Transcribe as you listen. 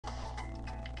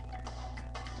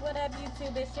What up,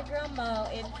 YouTube? It's your girl Mo.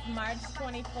 It's March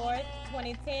 24th,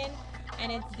 2010,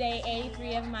 and it's day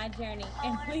 83 of my journey.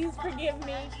 And please forgive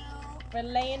me for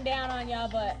laying down on y'all,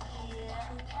 but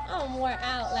I'm wore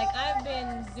out. Like, I've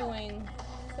been doing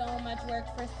so much work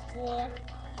for school.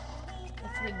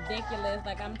 It's ridiculous.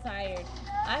 Like, I'm tired.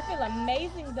 I feel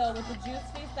amazing, though, with the juice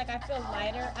feast. Like, I feel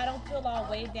lighter. I don't feel all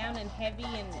weighed down and heavy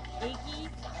and achy.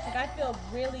 Like, I feel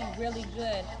really, really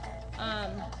good.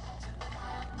 Um,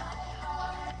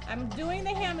 I'm doing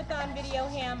the Hamathon video,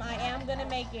 I am gonna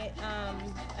make it. I'm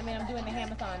doing the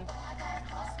Hamathon.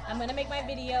 I'm gonna make my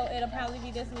video. It'll probably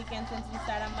be this weekend since we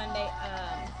start on Monday.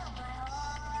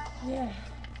 Yeah.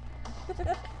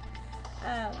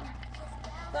 um,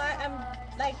 so I'm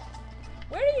like,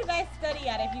 where do you guys study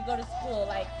at if you go to school?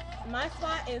 Like, my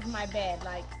spot is my bed.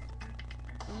 Like,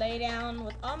 lay down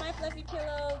with all my fluffy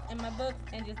pillows and my books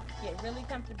and just get really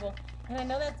comfortable. And I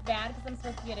know that's bad because I'm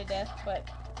supposed to be at a desk, but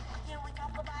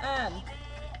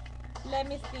let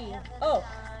me see. Oh.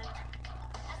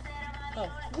 Do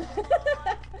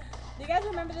you guys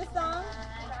remember this song?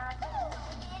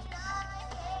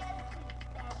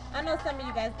 I know some of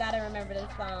you guys gotta remember this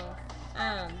song.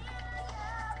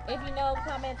 If you know,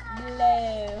 comment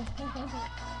below.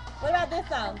 What about this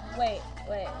song? Wait,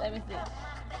 let me see.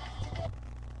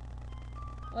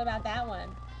 What about that one?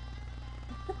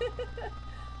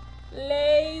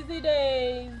 Lazy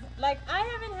days. Like, I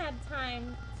haven't had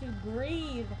time to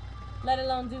breathe, let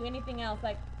alone do anything else.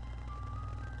 Like,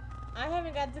 I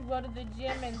haven't got to go to the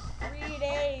gym in 3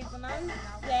 days, and I'm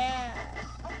sad.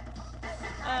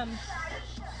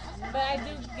 But I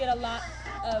do get a lot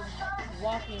of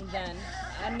walking done.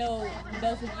 I know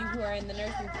those of you who are in the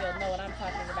nursing field know what I'm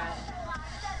talking about.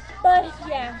 But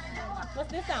yeah,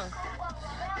 what's this song?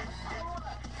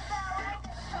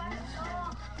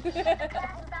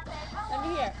 Let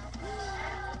me hear.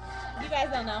 You guys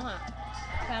don't know, huh?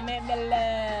 Comment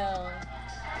below.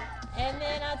 And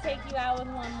then I'll take you out with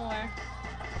one more.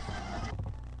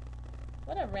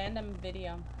 What a random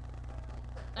video.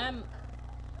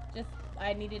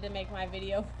 I needed to make my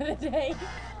video for the day.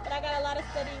 But I got a lot of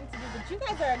studying to do. But you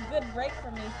guys are a good break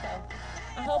for me, so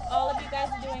I hope all of you guys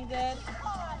are doing good.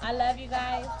 I love you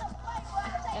guys.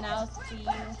 And I'll see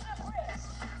you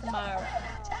tomorrow.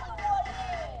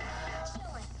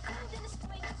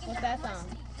 What's that song?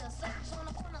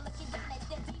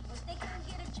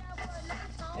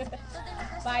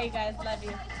 Bye, you guys. Love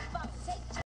you.